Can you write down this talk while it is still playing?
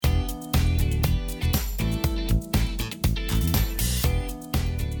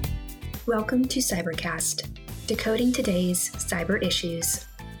Welcome to Cybercast, decoding today's cyber issues.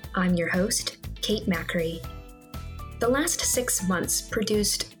 I'm your host, Kate Macri. The last 6 months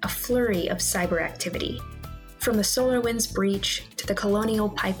produced a flurry of cyber activity, from the SolarWinds breach to the Colonial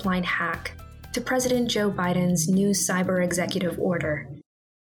Pipeline hack to President Joe Biden's new cyber executive order.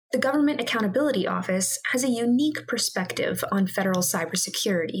 The Government Accountability Office has a unique perspective on federal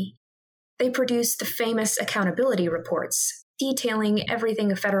cybersecurity. They produce the famous accountability reports, detailing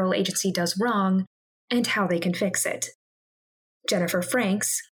everything a federal agency does wrong and how they can fix it. Jennifer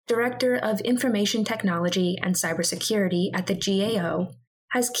Franks, Director of Information Technology and Cybersecurity at the GAO,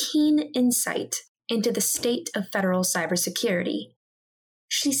 has keen insight into the state of federal cybersecurity.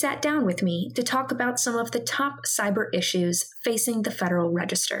 She sat down with me to talk about some of the top cyber issues facing the Federal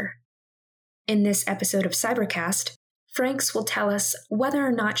Register. In this episode of Cybercast, Franks will tell us whether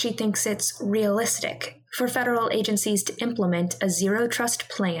or not she thinks it's realistic for federal agencies to implement a zero-trust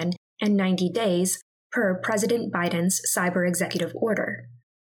plan in 90 days per President Biden's cyber executive order.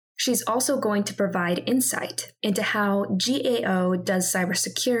 She's also going to provide insight into how GAO does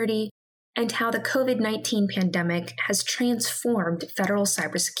cybersecurity and how the COVID-19 pandemic has transformed federal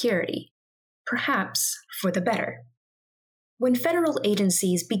cybersecurity, perhaps for the better. When federal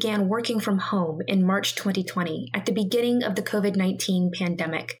agencies began working from home in March 2020 at the beginning of the COVID-19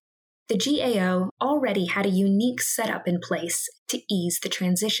 pandemic, the GAO already had a unique setup in place to ease the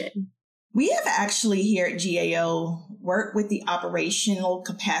transition. We have actually here at GAO worked with the operational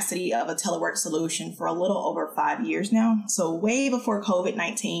capacity of a telework solution for a little over 5 years now. So way before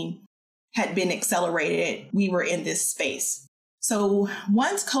COVID-19 had been accelerated, we were in this space. So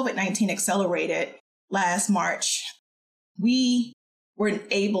once COVID-19 accelerated last March, we were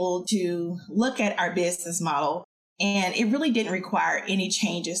able to look at our business model, and it really didn't require any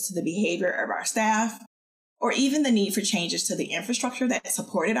changes to the behavior of our staff or even the need for changes to the infrastructure that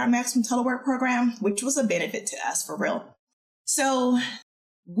supported our maximum telework program, which was a benefit to us for real. So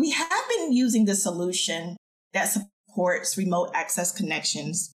we have been using the solution that supports remote access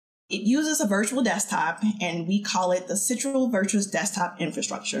connections. It uses a virtual desktop, and we call it the Central Virtual Desktop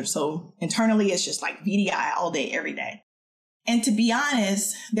Infrastructure. So internally, it's just like VDI all day, every day. And to be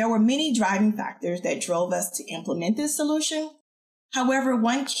honest, there were many driving factors that drove us to implement this solution. However,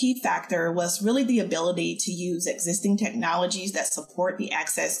 one key factor was really the ability to use existing technologies that support the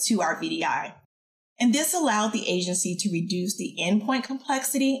access to our VDI. And this allowed the agency to reduce the endpoint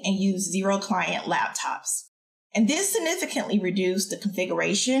complexity and use zero-client laptops. And this significantly reduced the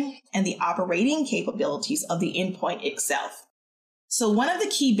configuration and the operating capabilities of the endpoint itself. So one of the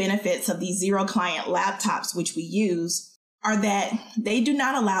key benefits of these zero-client laptops, which we use, are that they do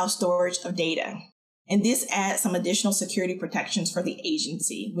not allow storage of data. And this adds some additional security protections for the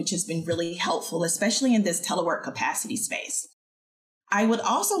agency, which has been really helpful, especially in this telework capacity space. I would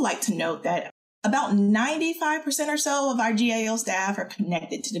also like to note that about 95% or so of our GAO staff are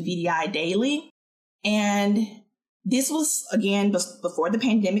connected to the VDI daily. And this was, again, before the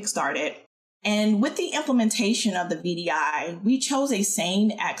pandemic started. And with the implementation of the VDI, we chose a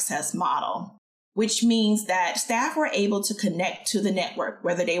sane access model, which means that staff were able to connect to the network,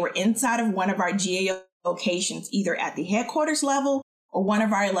 whether they were inside of one of our GAO locations, either at the headquarters level or one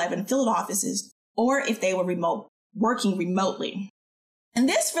of our 11 field offices, or if they were working remotely. And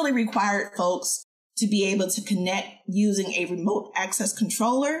this really required folks to be able to connect using a remote access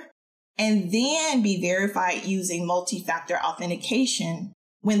controller and then be verified using multi-factor authentication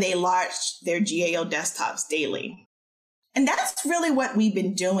when they launched their GAO desktops daily. And that's really what we've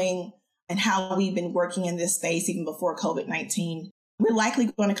been doing and how we've been working in this space even before COVID-19. We're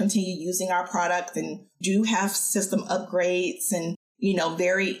likely going to continue using our product and do have system upgrades and,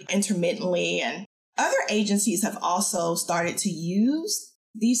 very intermittently. And other agencies have also started to use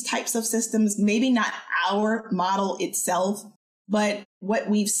these types of systems, maybe not our model itself, but what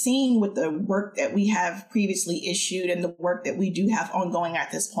we've seen with the work that we have previously issued and the work that we do have ongoing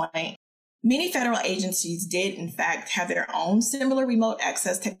at this point. Many federal agencies did, in fact, have their own similar remote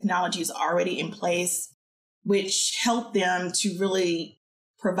access technologies already in place, which helped them to really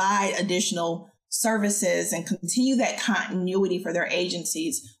provide additional services and continue that continuity for their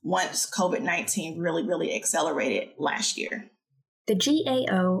agencies once COVID-19 really accelerated last year. The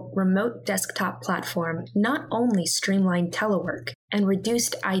GAO remote desktop platform not only streamlined telework and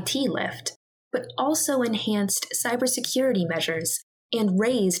reduced IT lift, but also enhanced cybersecurity measures and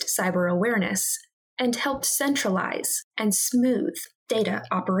raised cyber awareness, and helped centralize and smooth data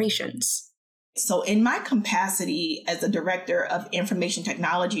operations. So in my capacity as the Director of Information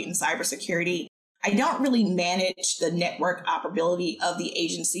Technology and Cybersecurity, I don't really manage the network operability of the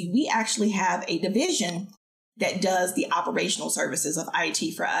agency. We actually have a division that does the operational services of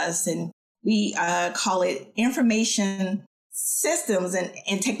IT for us. And We call it information systems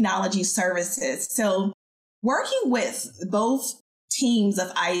and technology services. So working with both teams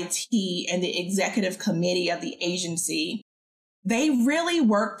of IT and the executive committee of the agency, they really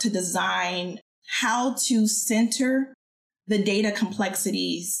work to design how to center the data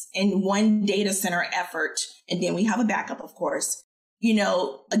complexities in one data center effort. And then we have a backup, of course.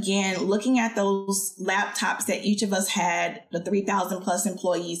 Again, looking at those laptops that each of us had, the 3,000 plus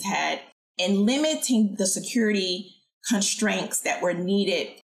employees had, and limiting the security constraints that were needed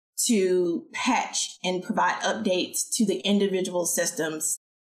to patch and provide updates to the individual systems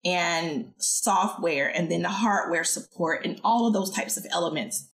and software, and then the hardware support and all of those types of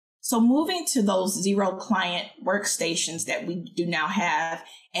elements. So moving to those zero client workstations that we do now have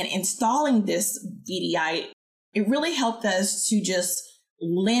and installing this VDI, it really helped us to just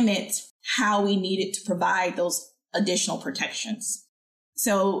limit how we needed to provide those additional protections.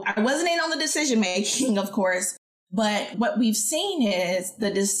 So I wasn't in on the decision making, of course, but what we've seen is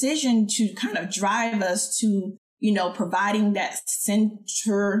the decision to kind of drive us to, providing that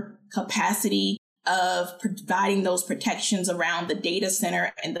center capacity of providing those protections around the data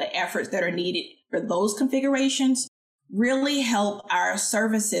center and the efforts that are needed for those configurations really help our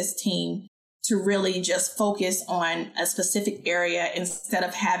services team to really just focus on a specific area instead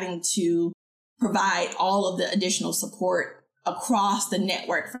of having to provide all of the additional support across the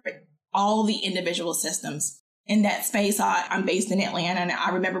network for all the individual systems. In that space, I'm based in Atlanta, and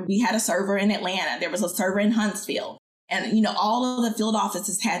I remember we had a server in Atlanta. There was a server in Huntsville. And, all of the field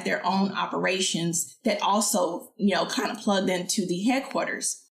offices had their own operations that also, kind of plugged into the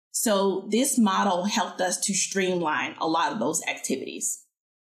headquarters. So this model helped us to streamline a lot of those activities.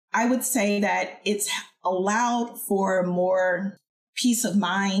 I would say that it's allowed for more peace of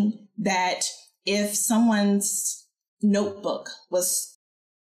mind that if someone's notebook was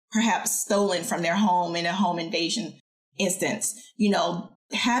perhaps stolen from their home in a home invasion instance,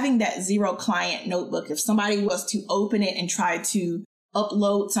 having that zero client notebook, if somebody was to open it and try to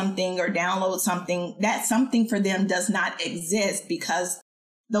upload something or download something, that something for them does not exist because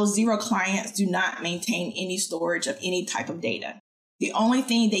those zero clients do not maintain any storage of any type of data. The only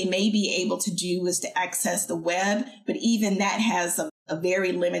thing they may be able to do is to access the web, but even that has a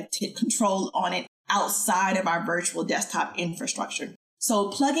very limited control on it outside of our virtual desktop infrastructure. So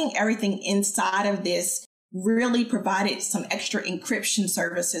plugging everything inside of this really provided some extra encryption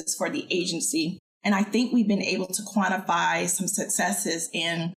services for the agency. And I think we've been able to quantify some successes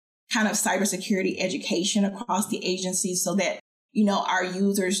in kind of cybersecurity education across the agency so that, our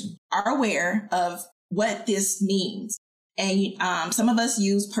users are aware of what this means. And some of us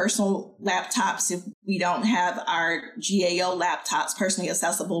use personal laptops if we don't have our GAO laptops personally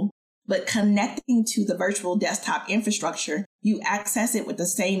accessible. But connecting to the virtual desktop infrastructure, you access it with the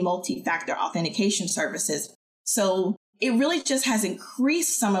same multi-factor authentication services. So it really just has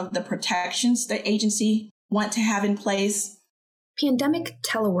increased some of the protections the agency want to have in place. Pandemic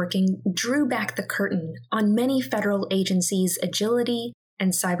teleworking drew back the curtain on many federal agencies' agility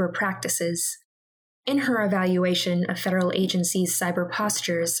and cyber practices. In her evaluation of federal agencies' cyber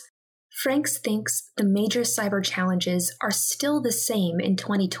postures, Franks thinks the major cyber challenges are still the same in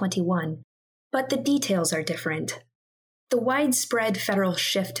 2021, but the details are different. The widespread federal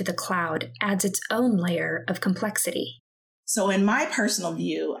shift to the cloud adds its own layer of complexity. So in my personal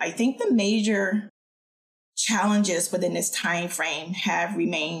view, I think the major challenges within this time frame have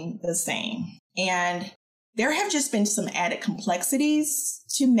remained the same. And there have just been some added complexities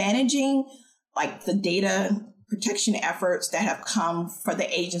to managing like the data protection efforts that have come for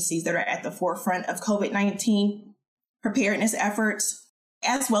the agencies that are at the forefront of COVID-19 preparedness efforts,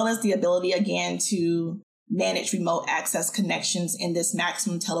 as well as the ability, again, to manage remote access connections in this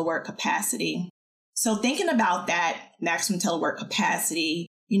maximum telework capacity. So thinking about that maximum telework capacity,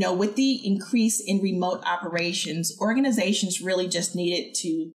 with the increase in remote operations, organizations really just needed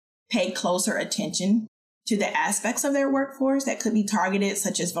to pay closer attention to the aspects of their workforce that could be targeted,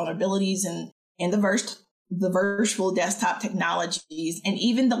 such as vulnerabilities and the virtual desktop technologies, and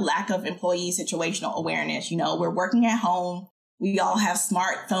even the lack of employee situational awareness. We're working at home. We all have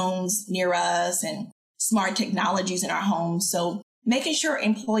smartphones near us and smart technologies in our homes. So making sure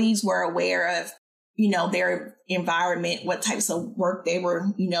employees were aware of, their environment, what types of work they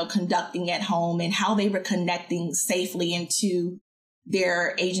were, conducting at home and how they were connecting safely into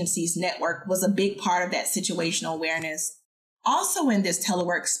their agency's network was a big part of that situational awareness. Also in this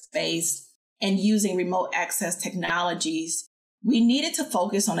telework space, and using remote access technologies, we needed to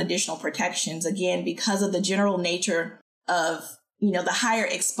focus on additional protections, again, because of the general nature of, the higher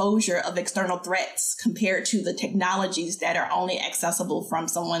exposure of external threats compared to the technologies that are only accessible from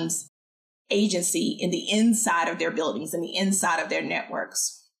someone's agency in the inside of their buildings and the inside of their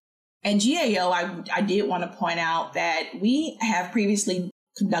networks. At GAO, I did want to point out that we have previously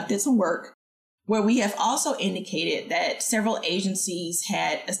conducted some work where we have also indicated that several agencies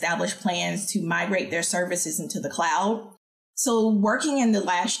had established plans to migrate their services into the cloud. So working in the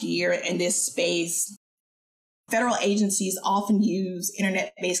last year in this space, federal agencies often use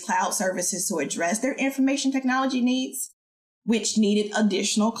internet-based cloud services to address their information technology needs, which needed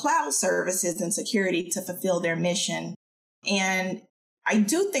additional cloud services and security to fulfill their mission. And I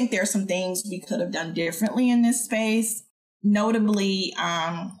do think there are some things we could have done differently in this space. Notably,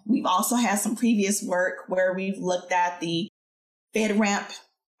 we've also had some previous work where we've looked at the FedRAMP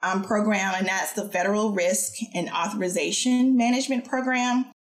program, and that's the Federal Risk and Authorization Management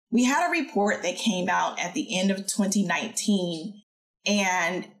Program. We had a report that came out at the end of 2019,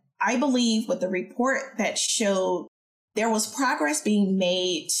 and I believe with the report that showed there was progress being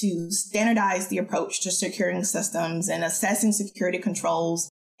made to standardize the approach to securing systems and assessing security controls,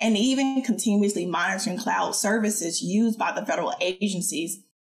 and even continuously monitoring cloud services used by the federal agencies.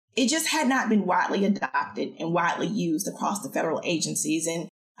 It just had not been widely adopted and widely used across the federal agencies. And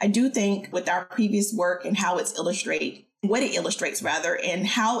I do think with our previous work and how it illustrates, and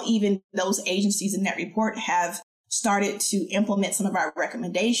how even those agencies in that report have started to implement some of our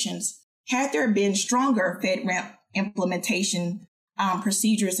recommendations, had there been stronger FedRAMP implementation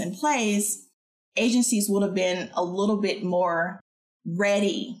procedures in place, agencies would have been a little bit more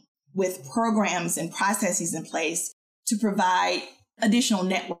ready with programs and processes in place to provide additional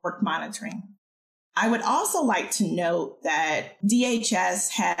network monitoring. I would also like to note that DHS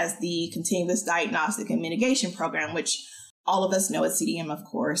has the Continuous Diagnostic and Mitigation Program, which all of us know as CDM, of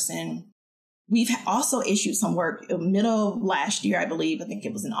course. And we've also issued some work in the middle of last year, I think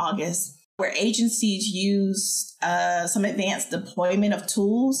it was in August, where agencies used some advanced deployment of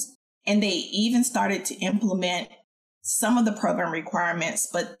tools, and they even started to implement some of the program requirements,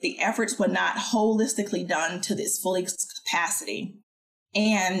 but the efforts were not holistically done to this full capacity.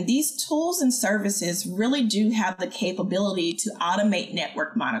 And these tools and services really do have the capability to automate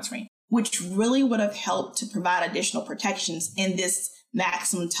network monitoring, which really would have helped to provide additional protections in this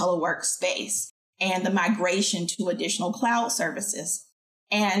maximum telework space and the migration to additional cloud services.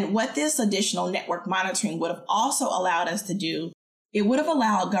 And what this additional network monitoring would have also allowed us to do, it would have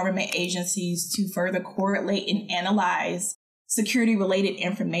allowed government agencies to further correlate and analyze security-related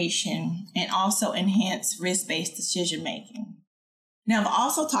information and also enhance risk-based decision-making. Now, I've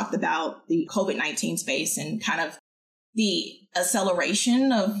also talked about the COVID-19 space and kind of the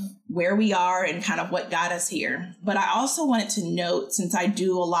acceleration of where we are and kind of what got us here. But I also wanted to note, since I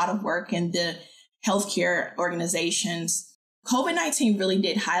do a lot of work in the healthcare organizations, COVID-19 really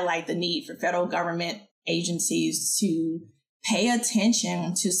did highlight the need for federal government agencies to pay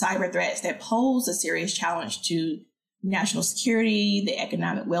attention to cyber threats that pose a serious challenge to national security, the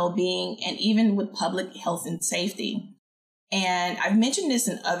economic well-being, and even with public health and safety. And I've mentioned this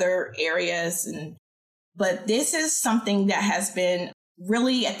in other areas, but this is something that has been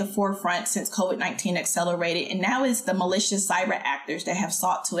really at the forefront since COVID-19 accelerated. And now is the malicious cyber actors that have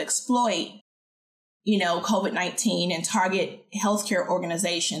sought to exploit COVID-19 and target healthcare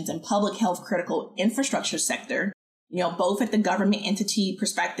organizations and public health critical infrastructure sector, both at the government entity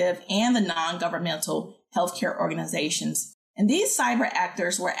perspective and the non-governmental healthcare organizations. And these cyber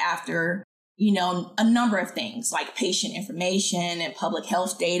actors were after, a number of things like patient information and public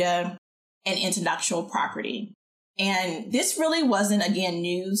health data and intellectual property. And this really wasn't, again,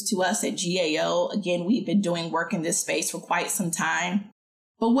 news to us at GAO. Again, we've been doing work in this space for quite some time.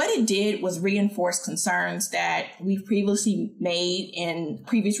 But what it did was reinforce concerns that we've previously made in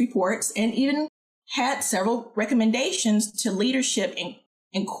previous reports, and even had several recommendations to leadership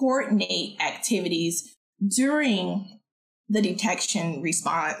and coordinate activities during the detection,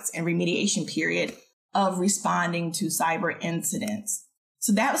 response, and remediation period of responding to cyber incidents.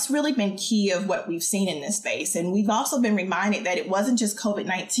 So that's really been key of what we've seen in this space. And we've also been reminded that it wasn't just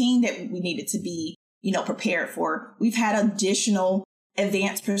COVID-19 that we needed to be, prepared for. We've had additional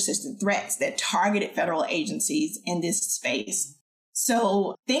advanced persistent threats that targeted federal agencies in this space.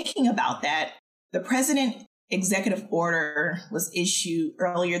 So thinking about that, the president executive order was issued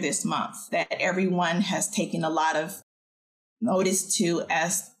earlier this month that everyone has taken a lot of notice to,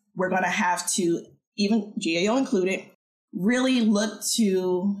 as we're going to have to, even GAO included, really look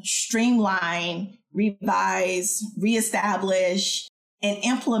to streamline, revise, reestablish, and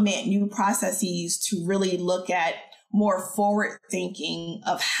implement new processes to really look at more forward thinking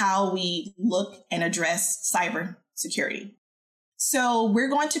of how we look and address cyber security. So we're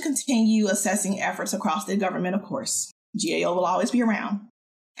going to continue assessing efforts across the government, of course. GAO will always be around.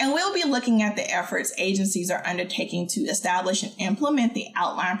 And we'll be looking at the efforts agencies are undertaking to establish and implement the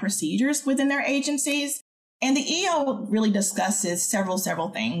outline procedures within their agencies. And the EO really discusses several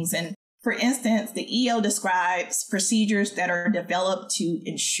things. And for instance, the EO describes procedures that are developed to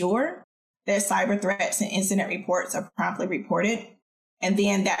ensure that cyber threats and incident reports are promptly reported, and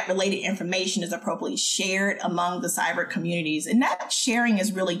then that related information is appropriately shared among the cyber communities. And that sharing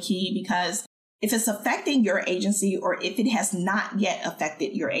is really key, because if it's affecting your agency or if it has not yet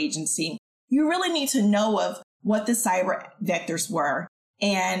affected your agency, you really need to know of what the cyber vectors were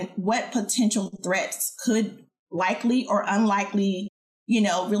and what potential threats could likely or unlikely,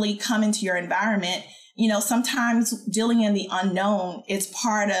 really come into your environment. Sometimes dealing in the unknown is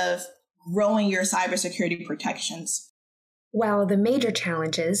part of growing your cybersecurity protections. While the major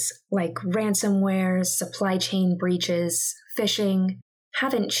challenges like ransomware, supply chain breaches, phishing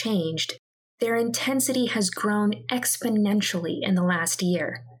haven't changed, their intensity has grown exponentially in the last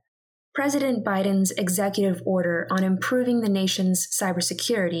year. President Biden's executive order on improving the nation's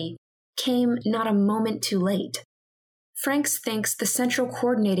cybersecurity came not a moment too late. Franks thinks the central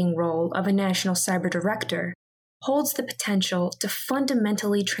coordinating role of a national cyber director holds the potential to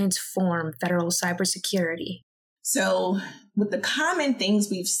fundamentally transform federal cybersecurity. So, with the common things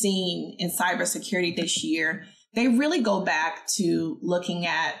we've seen in cybersecurity this year, they really go back to looking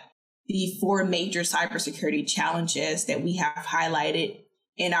at the 4 major cybersecurity challenges that we have highlighted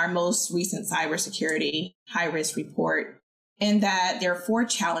in our most recent cybersecurity high-risk report, and that there are 4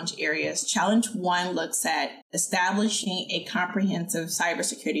 challenge areas. Challenge 1 looks at establishing a comprehensive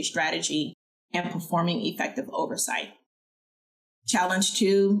cybersecurity strategy and performing effective oversight. Challenge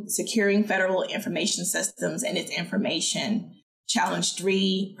 2, securing federal information systems and its information. Challenge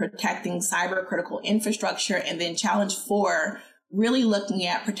 3, protecting cyber critical infrastructure. And then challenge 4, really looking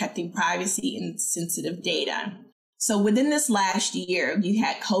at protecting privacy and sensitive data. So within this last year, you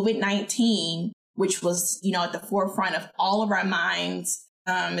had COVID-19, which was, at the forefront of all of our minds,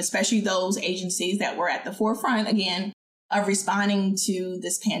 especially those agencies that were at the forefront, again, of responding to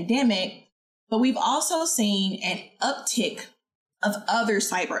this pandemic. But we've also seen an uptick of other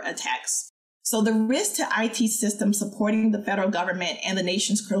cyber attacks. So the risk to IT systems supporting the federal government and the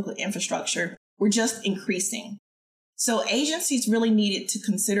nation's critical infrastructure were just increasing. So agencies really needed to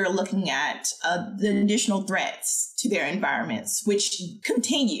consider looking at the additional threats to their environments, which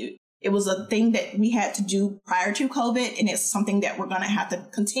continued. It was a thing that we had to do prior to COVID, and it's something that we're going to have to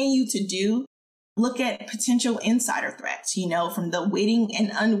continue to do. Look at potential insider threats, from the witting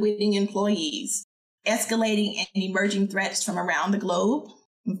and unwitting employees, escalating and emerging threats from around the globe,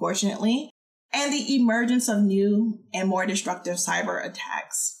 unfortunately, and the emergence of new and more destructive cyber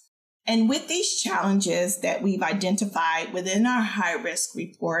attacks. And with these challenges that we've identified within our high-risk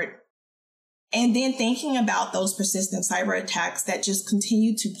report, and then thinking about those persistent cyber attacks that just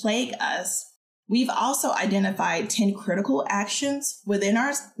continue to plague us, we've also identified 10 critical actions within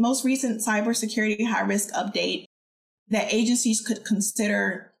our most recent cybersecurity high-risk update that agencies could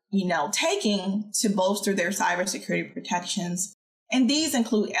consider taking to bolster their cybersecurity protections. And these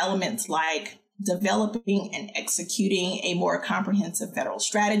include elements like developing and executing a more comprehensive federal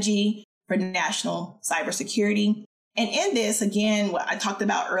strategy for national cybersecurity. And in this, again, what I talked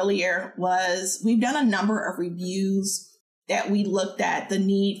about earlier was we've done a number of reviews that we looked at the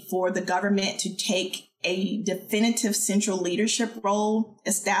need for the government to take a definitive central leadership role,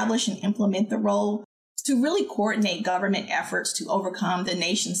 establish and implement the role, to really coordinate government efforts to overcome the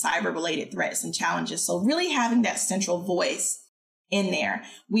nation's cyber-related threats and challenges. So really having that central voice in there.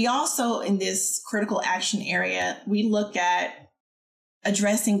 We also, in this critical action area, we look at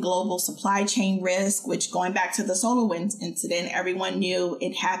addressing global supply chain risk, which, going back to the SolarWinds incident, everyone knew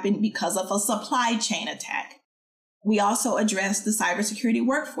it happened because of a supply chain attack. We also addressed the cybersecurity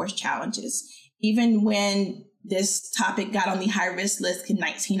workforce challenges. Even when this topic got on the high-risk list in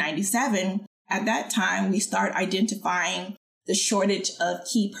 1997, at that time, we start identifying the shortage of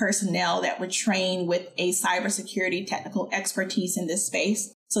key personnel that were trained with a cybersecurity technical expertise in this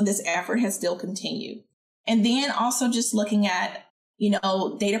space. So this effort has still continued. And then also just looking at,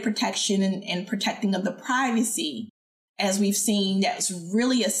 data protection and protecting of the privacy, as we've seen, that's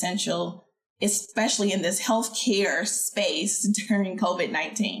really essential, especially in this healthcare space during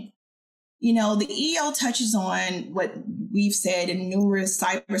COVID-19. The EO touches on what we've said in numerous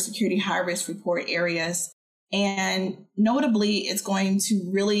cybersecurity high-risk report areas. And notably, it's going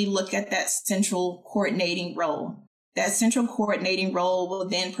to really look at that central coordinating role. That central coordinating role will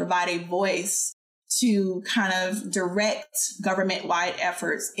then provide a voice to kind of direct government-wide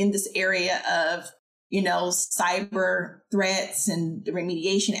efforts in this area of, cyber threats and the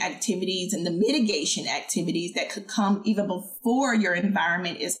remediation activities and the mitigation activities that could come even before your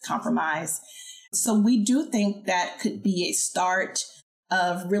environment is compromised. So we do think that could be a start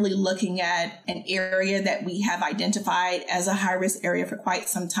of really looking at an area that we have identified as a high-risk area for quite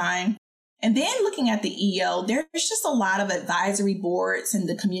some time. And then looking at the EO, there's just a lot of advisory boards and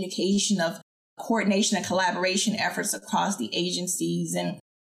the communication of coordination and collaboration efforts across the agencies and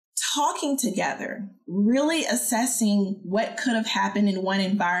talking together, really assessing what could have happened in one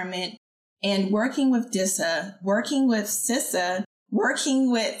environment and working with DISA, working with CISA,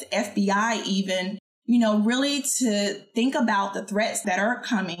 working with FBI even, really to think about the threats that are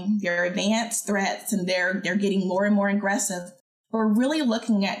coming. They're advanced threats and they're getting more and more aggressive. But really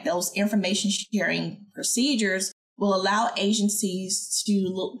looking at those information sharing procedures will allow agencies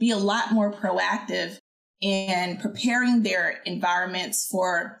to be a lot more proactive in preparing their environments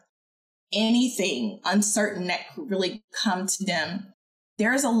for anything uncertain that could really come to them.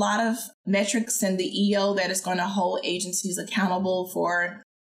 There's a lot of metrics in the EO that is going to hold agencies accountable for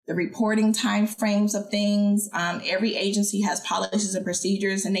the reporting timeframes of things. Every agency has policies and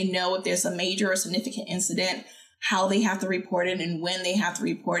procedures, and they know if there's a major or significant incident, how they have to report it and when they have to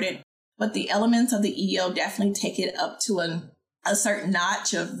report it. But the elements of the EO definitely take it up to a certain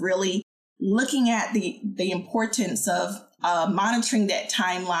notch of really looking at the importance of monitoring that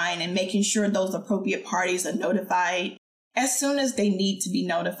timeline and making sure those appropriate parties are notified as soon as they need to be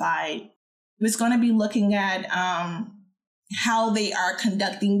notified. It's going to be looking at how they are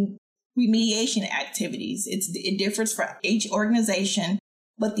conducting remediation activities. It differs for each organization,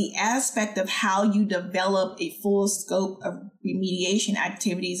 but the aspect of how you develop a full scope of remediation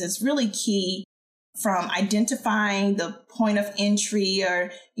activities is really key, from identifying the point of entry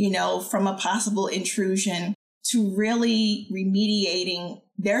or, from a possible intrusion to really remediating.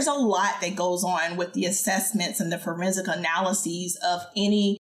 There's a lot that goes on with the assessments and the forensic analyses of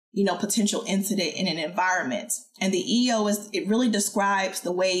any potential incident in an environment. And the EO it really describes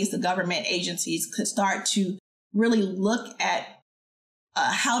the ways the government agencies could start to really look at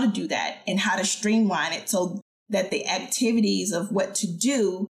how to do that and how to streamline it so that the activities of what to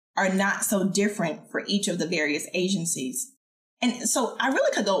do are not so different for each of the various agencies. And so I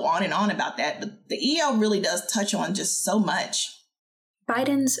really could go on and on about that, but the EO really does touch on just so much.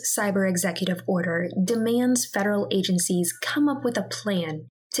 Biden's cyber executive order demands federal agencies come up with a plan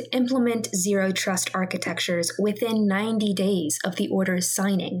to implement zero trust architectures within 90 days of the order's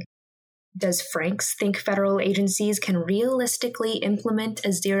signing. Does Franks think federal agencies can realistically implement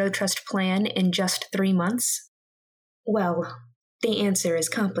a zero trust plan in just 3 months? Well, the answer is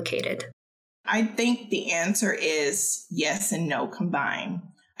complicated. I think the answer is yes and no combined.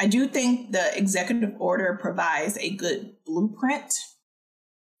 I do think the executive order provides a good blueprint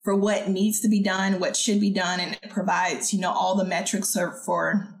for what needs to be done, what should be done, and it provides, all the metrics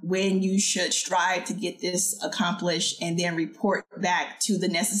for when you should strive to get this accomplished and then report back to the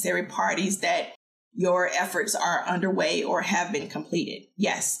necessary parties that your efforts are underway or have been completed.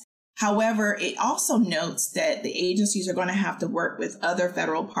 Yes. However, it also notes that the agencies are going to have to work with other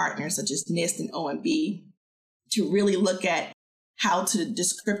federal partners such as NIST and OMB to really look at how to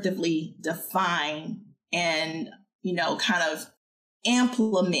descriptively define and, kind of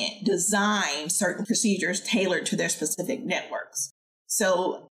implement, design certain procedures tailored to their specific networks.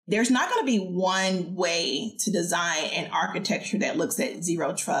 So there's not going to be one way to design an architecture that looks at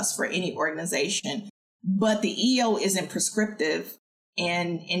zero trust for any organization, but the EO isn't prescriptive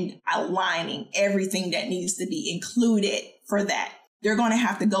in outlining everything that needs to be included for that. They're going to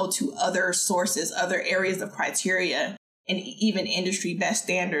have to go to other sources, other areas of criteria, and even industry best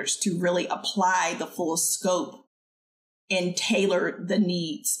standards to really apply the full scope and tailor the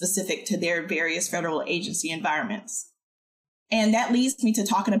needs specific to their various federal agency environments. And that leads me to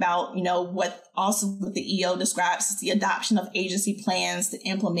talking about, what the EO describes as the adoption of agency plans to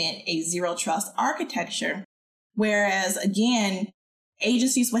implement a zero trust architecture. Whereas, again,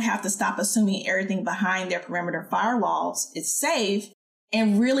 agencies would have to stop assuming everything behind their perimeter firewalls is safe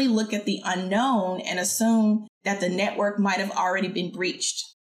and really look at the unknown and assume that the network might have already been breached.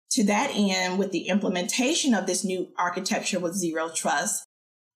 To that end, with the implementation of this new architecture with zero trust,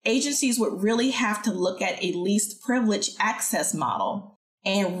 agencies would really have to look at a least privilege access model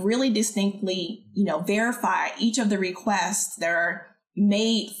and really distinctly, verify each of the requests that are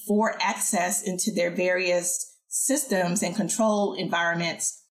made for access into their various systems and control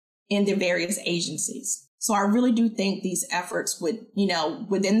environments in their various agencies. So I really do think these efforts would,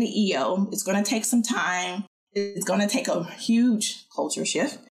 within the EO, it's going to take some time. It's going to take a huge culture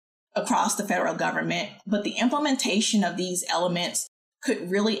shift across the federal government, but the implementation of these elements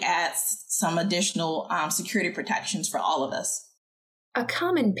could really add some additional security protections for all of us. A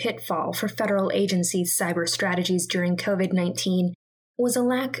common pitfall for federal agencies' cyber strategies during COVID-19 was a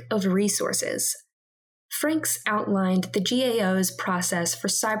lack of resources. Franks outlined the GAO's process for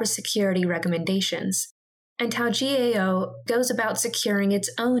cybersecurity recommendations and how GAO goes about securing its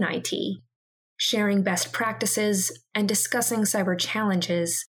own IT. Sharing best practices and discussing cyber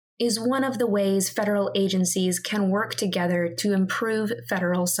challenges is one of the ways federal agencies can work together to improve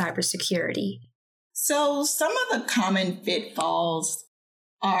federal cybersecurity. So some of the common pitfalls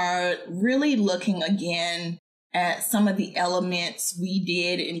are really looking again at some of the elements we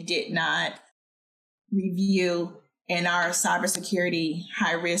did and did not review in our cybersecurity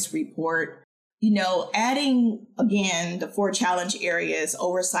high-risk report. Adding, again, the 4 challenge areas,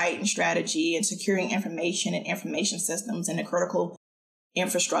 oversight and strategy, and securing information and information systems, and the critical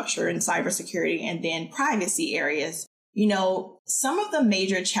infrastructure and cybersecurity, and then privacy areas. Some of the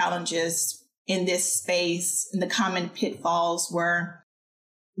major challenges in this space and the common pitfalls were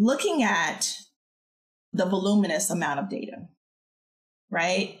looking at the voluminous amount of data,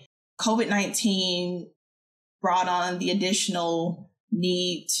 right? COVID-19 brought on the additional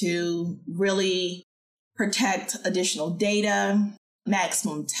need to really protect additional data,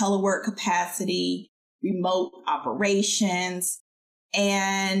 maximum telework capacity, remote operations,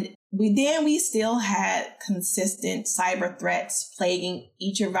 and we still had consistent cyber threats plaguing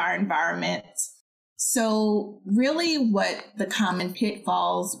each of our environments. So really what the common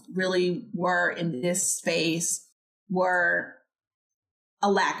pitfalls really were in this space were a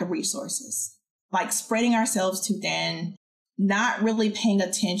lack of resources, like spreading ourselves too thin, not really paying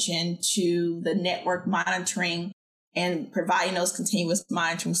attention to the network monitoring and providing those continuous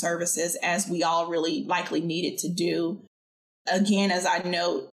monitoring services as we all really likely needed to do. Again, as I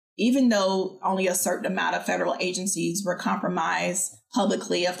note, even though only a certain amount of federal agencies were compromised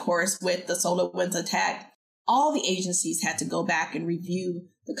publicly, of course, with the SolarWinds attack, all the agencies had to go back and review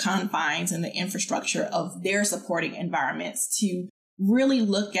the confines and the infrastructure of their supporting environments to really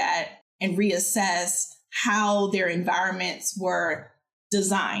look at and reassess how their environments were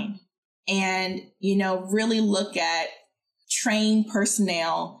designed and, really look at trained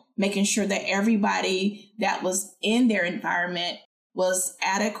personnel, making sure that everybody that was in their environment was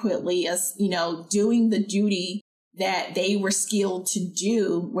adequately, doing the duty that they were skilled to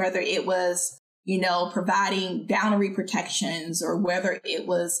do, whether it was, providing boundary protections or whether it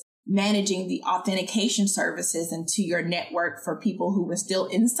was managing the authentication services into your network for people who were still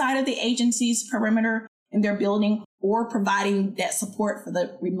inside of the agency's perimeter in their building, or providing that support for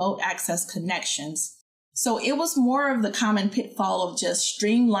the remote access connections. So it was more of the common pitfall of just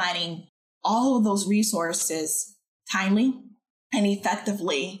streamlining all of those resources timely and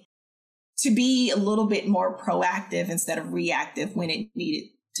effectively to be a little bit more proactive instead of reactive when it needed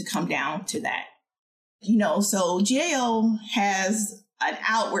to come down to that. So GAO has an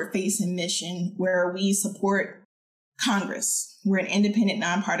outward facing mission where we support Congress. We're an independent,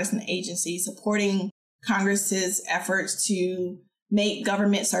 nonpartisan agency supporting Congress's efforts to make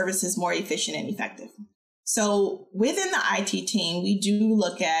government services more efficient and effective. So within the IT team, we do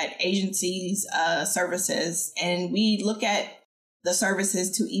look at agencies' services, and we look at the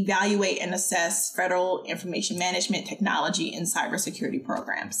services to evaluate and assess federal information management technology and cybersecurity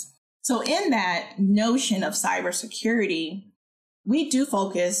programs. So in that notion of cybersecurity, we do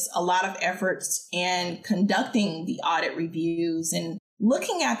focus a lot of efforts in conducting the audit reviews and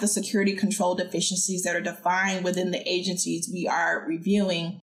looking at the security control deficiencies that are defined within the agencies we are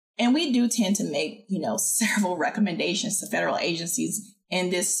reviewing. And we do tend to make, several recommendations to federal agencies in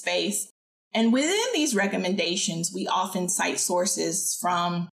this space. And within these recommendations, we often cite sources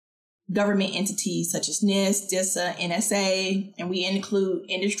from government entities such as NIST, DISA, NSA, and we include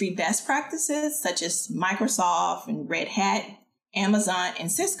industry best practices such as Microsoft and Red Hat, Amazon,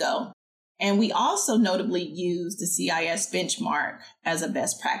 and Cisco. And we also notably use the CIS benchmark as a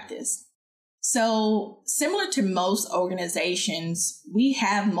best practice. So similar to most organizations, we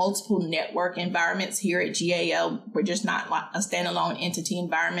have multiple network environments here at GAO. We're just not a standalone entity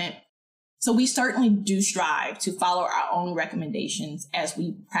environment. So we certainly do strive to follow our own recommendations as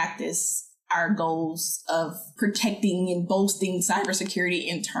we practice our goals of protecting and bolstering cybersecurity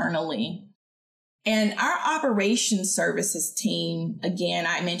internally. And our operations services team, again,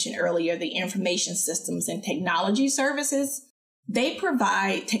 I mentioned earlier, the information systems and technology services, they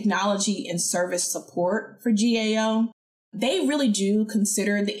provide technology and service support for GAO. They really do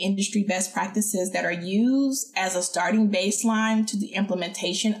consider the industry best practices that are used as a starting baseline to the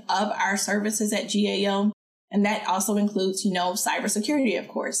implementation of our services at GAO. And that also includes, cybersecurity, of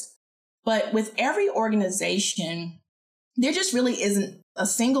course. But with every organization, there just really isn't a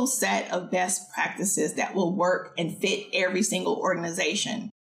single set of best practices that will work and fit every single organization.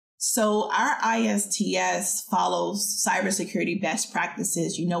 So our ISTS follows cybersecurity best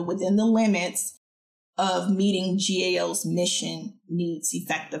practices, within the limits of meeting GAO's mission needs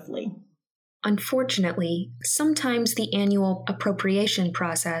effectively. Unfortunately, sometimes the annual appropriation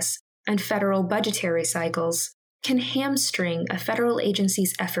process and federal budgetary cycles can hamstring a federal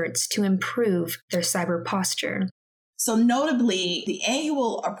agency's efforts to improve their cyber posture. So notably, the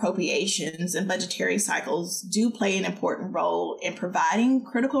annual appropriations and budgetary cycles do play an important role in providing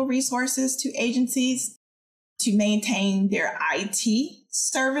critical resources to agencies to maintain their IT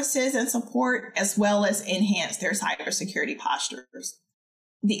services and support, as well as enhance their cybersecurity postures.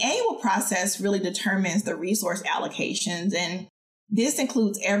 The annual process really determines the resource allocations, and this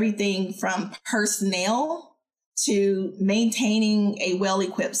includes everything from personnel to maintaining a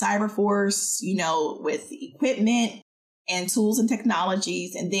well-equipped cyber force, with equipment and tools and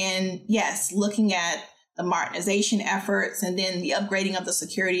technologies. And then, yes, looking at the modernization efforts and then the upgrading of the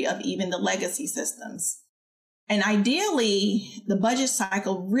security of even the legacy systems. And ideally, the budget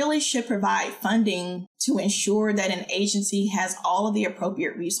cycle really should provide funding to ensure that an agency has all of the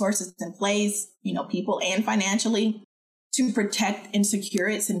appropriate resources in place, people and financially, to protect and secure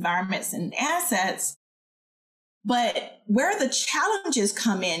its environments and assets. But where the challenges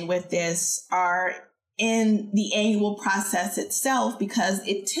come in with this are in the annual process itself, because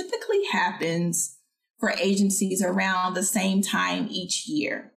it typically happens for agencies around the same time each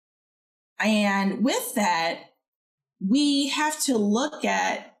year. And with that, we have to look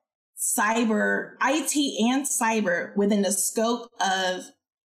at cyber, IT and cyber within the scope of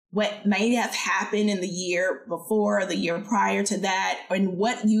what may have happened in the year before or the year prior to that, and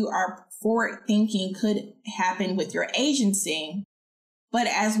what you are forward thinking could happen with your agency. But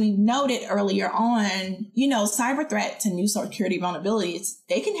as we noted earlier on, cyber threats and new security vulnerabilities,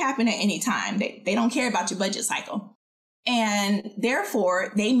 they can happen at any time. They don't care about your budget cycle. And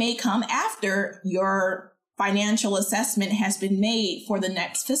therefore, they may come after your financial assessment has been made for the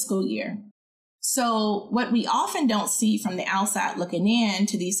next fiscal year. So what we often don't see from the outside looking in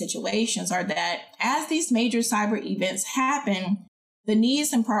to these situations are that as these major cyber events happen, the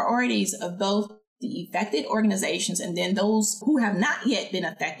needs and priorities of both the affected organizations and then those who have not yet been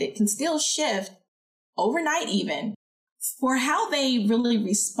affected can still shift overnight even for how they really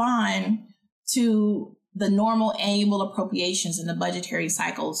respond to the normal annual appropriations and the budgetary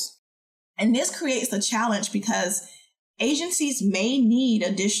cycles. And this creates a challenge because agencies may need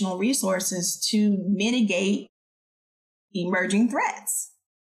additional resources to mitigate emerging threats.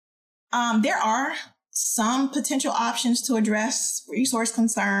 There are some potential options to address resource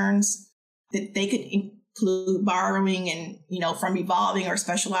concerns that they could include borrowing and, from revolving or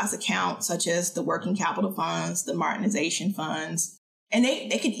specialized accounts, such as the working capital funds, the modernization funds. And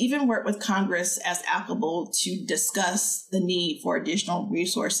they could even work with Congress as applicable to discuss the need for additional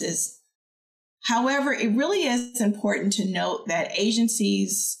resources. However, it really is important to note that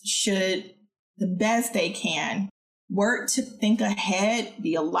agencies should, the best they can, work to think ahead,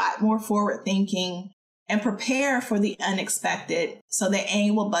 be a lot more forward thinking, and prepare for the unexpected so that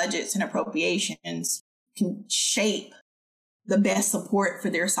annual budgets and appropriations can shape the best support for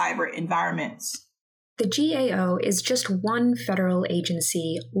their cyber environments. The GAO is just one federal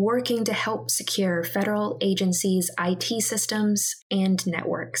agency working to help secure federal agencies' IT systems and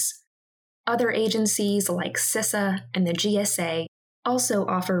networks. Other agencies like CISA and the GSA also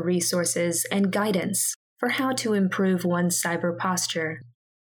offer resources and guidance for how to improve one's cyber posture.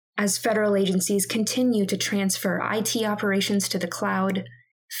 As federal agencies continue to transfer IT operations to the cloud,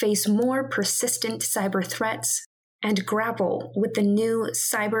 face more persistent cyber threats, and grapple with the new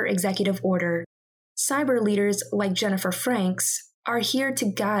Cyber Executive Order, cyber leaders like Jennifer Franks are here to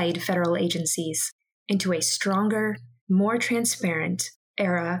guide federal agencies into a stronger, more transparent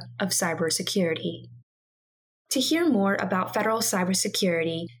era of cybersecurity. To hear more about federal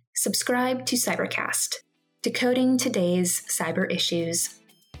cybersecurity, subscribe to Cybercast, Decoding Today's Cyber Issues.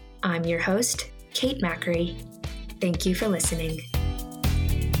 I'm your host, Kate Macri. Thank you for listening.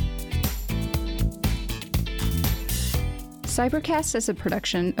 Cybercast is a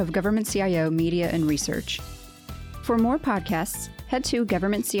production of Government CIO Media and Research. For more podcasts, head to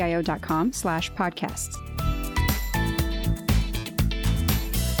governmentcio.com/podcasts.